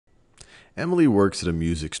Emily works at a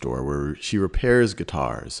music store where she repairs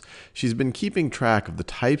guitars. She's been keeping track of the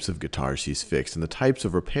types of guitars she's fixed and the types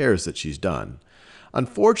of repairs that she's done.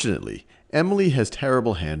 Unfortunately, Emily has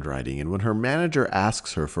terrible handwriting, and when her manager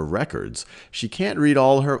asks her for records, she can't read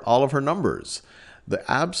all of her numbers. The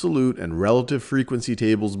absolute and relative frequency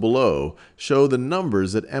tables below show the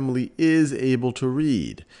numbers that Emily is able to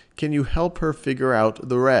read. Can you help her figure out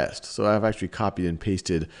the rest? So I've actually copied and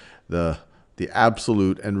pasted the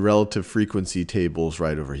absolute and relative frequency tables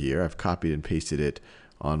right over here. I've copied and pasted it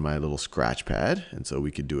on my little scratch pad, and so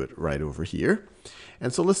we could do it right over here.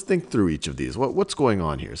 And so let's think through each of these. What's going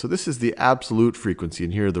on here? So this is the absolute frequency,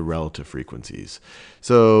 and here are the relative frequencies.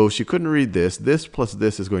 So she couldn't read this. This plus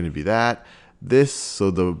this is going to be that. This,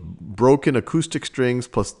 so the broken acoustic strings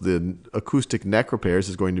plus the acoustic neck repairs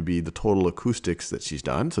is going to be the total acoustics that she's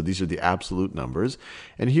done. So these are the absolute numbers.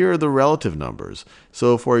 And here are the relative numbers.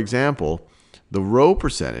 So for example, the row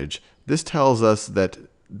percentage, this tells us that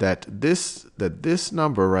this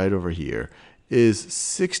number right over here is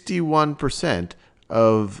 61%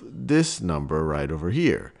 of this number right over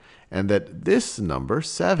here. And that this number,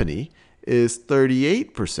 70, is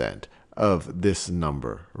 38% of this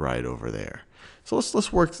number right over there. So let's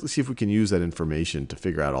see if we can use that information to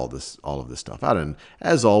figure out all of this stuff out. And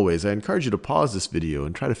as always, I encourage you to pause this video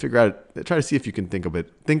and try to see if you can think of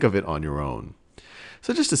it on your own.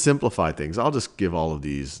 So just to simplify things, I'll just give all of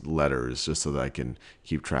these letters just so that I can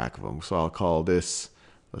keep track of them. So I'll call this,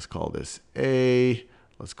 let's call this A,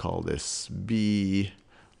 let's call this B,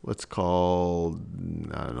 let's call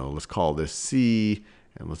this C,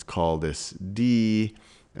 and let's call this D.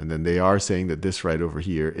 And then they are saying that this right over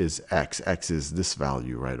here is x. X is this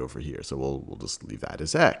value right over here. So we'll just leave that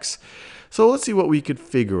as x. So let's see what we could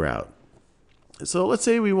figure out. So let's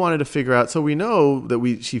say we wanted to figure out, so we know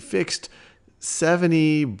that she fixed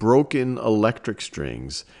 70 broken electric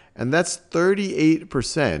strings, and that's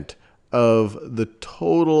 38% of the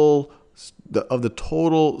total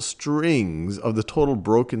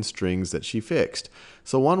broken strings that she fixed.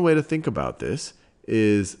 So one way to think about this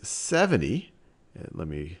is 70. And let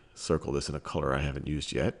me circle this in a color I haven't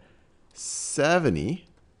used yet. 70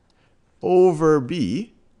 over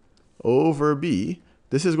B.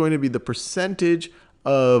 This is going to be the percentage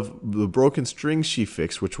of the broken strings she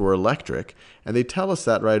fixed, which were electric. And they tell us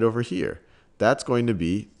that right over here. That's going to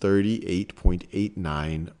be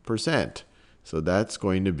 38.89%. So that's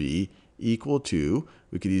going to be equal to,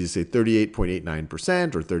 we could either say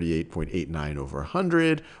 38.89% or 38.89 over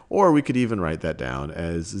 100, or we could even write that down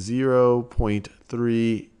as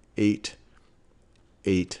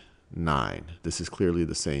 0.3889. This is clearly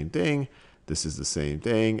the same thing. This is the same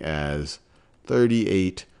thing as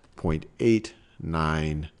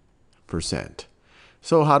 38.89%.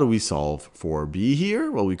 So how do we solve for B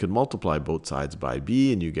here? Well, we could multiply both sides by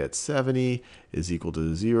B, and you get 70 is equal to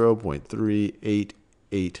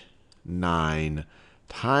 0.3889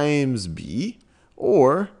 times B,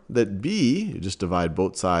 or that B, you just divide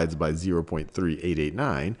both sides by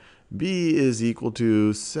 0.3889, B is equal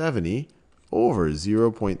to 70 over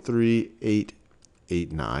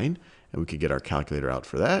 0.3889, and we could get our calculator out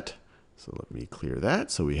for that. So let me clear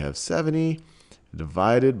that. So we have 70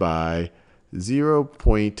 divided by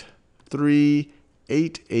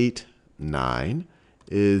 0.3889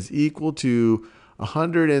 is equal to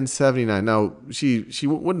 179. Now, she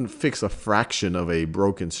wouldn't fix a fraction of a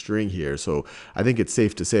broken string here, so I think it's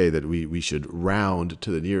safe to say that we should round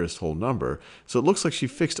to the nearest whole number. So it looks like she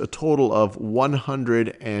fixed a total of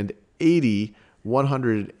 180,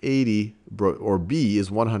 or B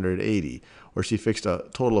is 180, or she fixed a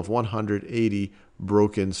total of 180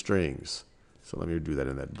 broken strings. So let me do that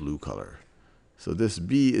in that blue color. So this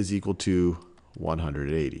B is equal to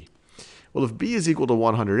 180. Well, if B is equal to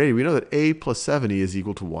 180, we know that A plus 70 is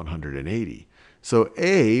equal to 180. So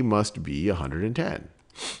A must be 110.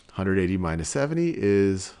 180 minus 70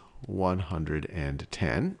 is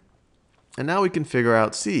 110. And now we can figure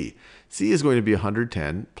out C. C is going to be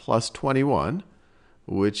 110 plus 21,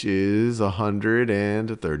 which is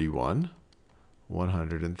 131.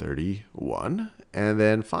 131. And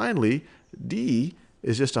then finally, D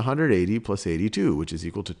is just 180 plus 82, which is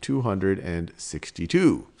equal to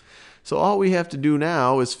 262. So all we have to do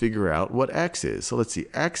now is figure out what x is. So let's see.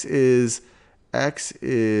 X is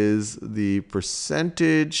the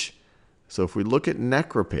percentage. So if we look at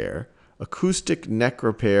neck repair, acoustic neck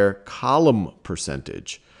repair column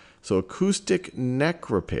percentage. So acoustic neck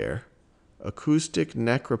repair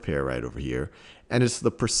right over here. And it's the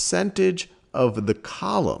percentage of the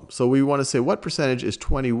column. So we want to say what percentage is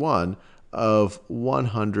 21 of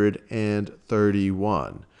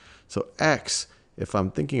 131. So x if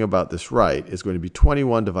I'm thinking about this right, is going to be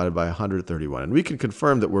 21 divided by 131. And we can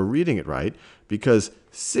confirm that we're reading it right because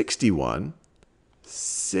 61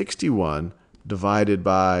 divided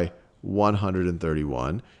by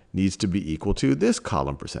 131 needs to be equal to this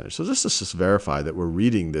column percentage. So let's just verify that we're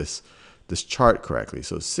reading this chart correctly.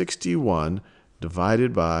 So 61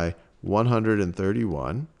 divided by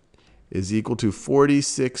 131 is equal to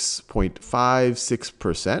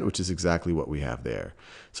 46.56%, which is exactly what we have there.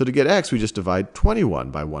 So to get x, we just divide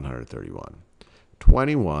 21 by 131.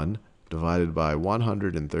 21 divided by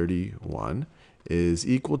 131 is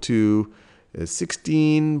equal to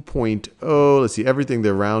 16.0. Let's see, everything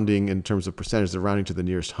they're rounding in terms of percentage, they're rounding to the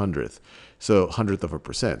nearest hundredth. So hundredth of a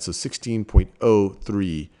percent. So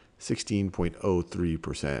 16.03,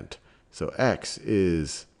 16.03%. So x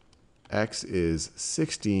is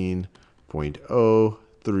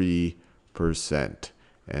 16.03%.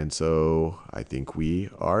 And so I think we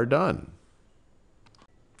are done.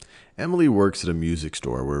 Emily works at a music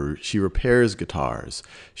store where she repairs guitars.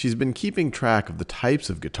 She's been keeping track of the types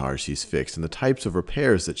of guitars she's fixed and the types of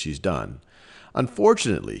repairs that she's done.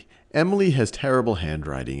 Unfortunately, Emily has terrible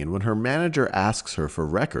handwriting, and when her manager asks her for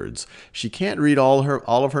records, she can't read all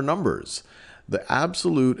of her numbers. The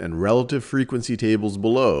absolute and relative frequency tables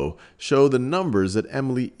below show the numbers that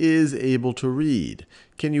Emily is able to read.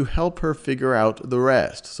 Can you help her figure out the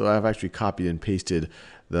rest? So I've actually copied and pasted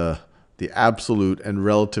the absolute and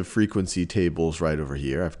relative frequency tables right over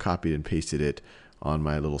here. I've copied and pasted it on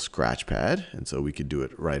my little scratch pad, and so we could do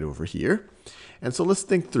it right over here. And so let's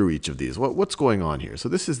think through each of these. What's going on here? So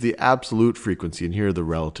this is the absolute frequency, and here are the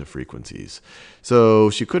relative frequencies.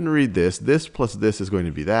 So she couldn't read this. This plus this is going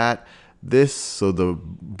to be that. This, so the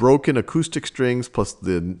broken acoustic strings plus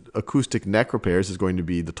the acoustic neck repairs is going to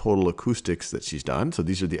be the total acoustics that she's done. So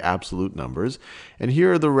these are the absolute numbers. And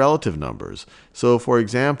here are the relative numbers. So for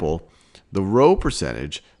example, the row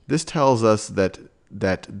percentage, this tells us that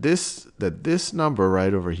this number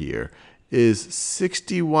right over here is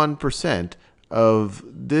 61% of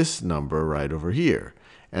this number right over here.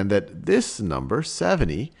 And that this number,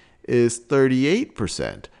 70, is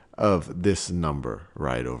 38% of this number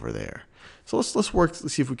right over there. So let's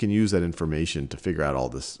see if we can use that information to figure out all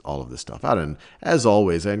of this stuff out. And as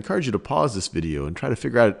always, I encourage you to pause this video and try to see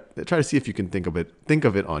if you can think of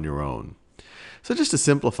it on your own. So just to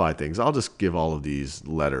simplify things, I'll just give all of these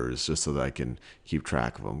letters just so that I can keep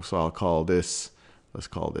track of them. So I'll call this, let's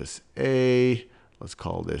call this A, let's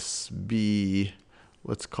call this B,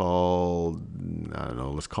 let's call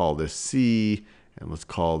this C, and let's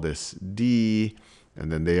call this D. And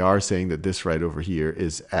then they are saying that this right over here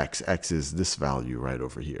is x. X is this value right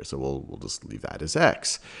over here. So we'll just leave that as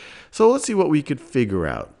x. So let's see what we could figure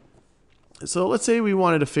out. So let's say we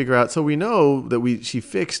wanted to figure out, so we know that she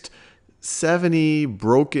fixed 70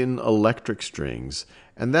 broken electric strings,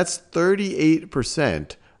 and that's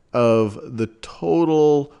 38% of the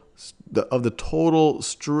total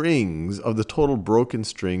broken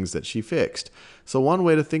strings that she fixed. So one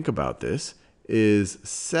way to think about this is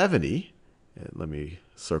 70, and let me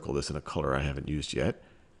circle this in a color I haven't used yet,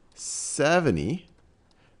 70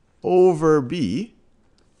 over B,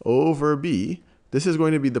 this is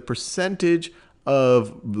going to be the percentage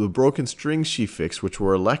of the broken strings she fixed, which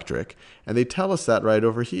were electric, and they tell us that right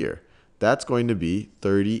over here. That's going to be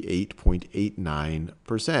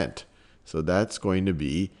 38.89%. So that's going to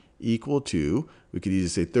be equal to, we could either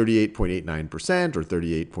say 38.89% or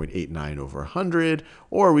 38.89 over 100,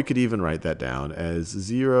 or we could even write that down as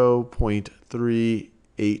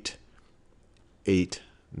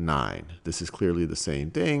 0.3889. This is clearly the same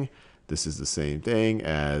thing. This is the same thing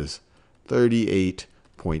as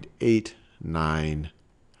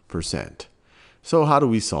 38.89%. So how do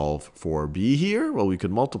we solve for B here? Well, we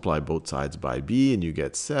could multiply both sides by B, and you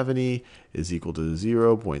get 70 is equal to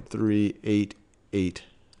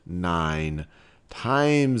 0.3889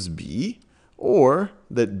 times B, or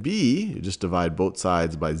that B, you just divide both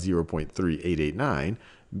sides by 0.3889,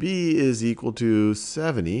 B is equal to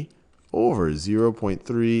 70 over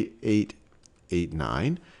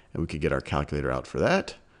 0.3889, and we could get our calculator out for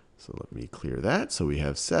that. So let me clear that. So we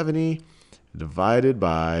have 70 divided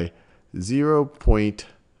by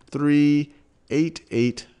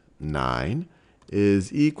 0.3889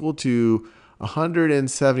 is equal to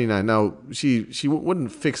 179. Now, she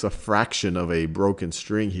wouldn't fix a fraction of a broken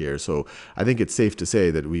string here, so I think it's safe to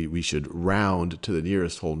say that we should round to the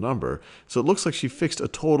nearest whole number. So it looks like she fixed a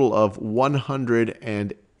total of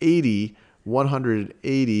 180,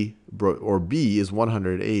 or B is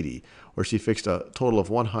 180, or she fixed a total of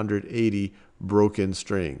 180 broken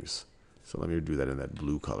strings. So let me do that in that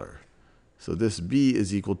blue color. So this B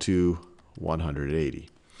is equal to 180.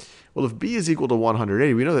 Well, if b is equal to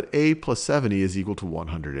 180, we know that a plus 70 is equal to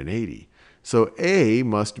 180. So a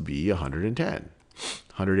must be 110.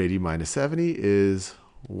 180 minus 70 is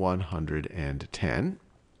 110.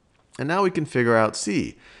 And now we can figure out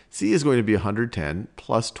c. c is going to be 110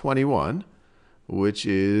 plus 21, which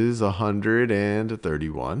is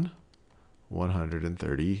 131.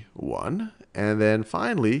 131. And then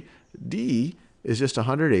finally, d is just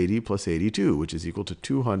 180 plus 82, which is equal to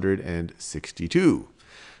 262.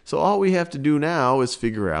 So all we have to do now is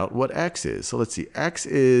figure out what x is. So let's see. X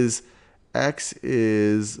is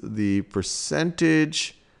the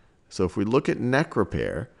percentage. So if we look at neck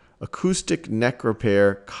repair, acoustic neck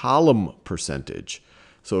repair column percentage.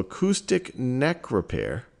 So acoustic neck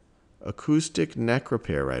repair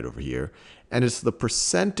right over here, and it's the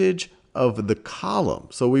percentage of the column.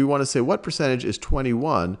 So we want to say what percentage is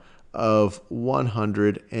 21 of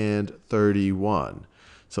 131.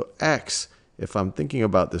 So x, if I'm thinking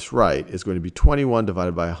about this right, is going to be 21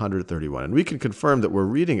 divided by 131. And we can confirm that we're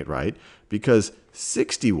reading it right because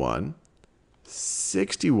 61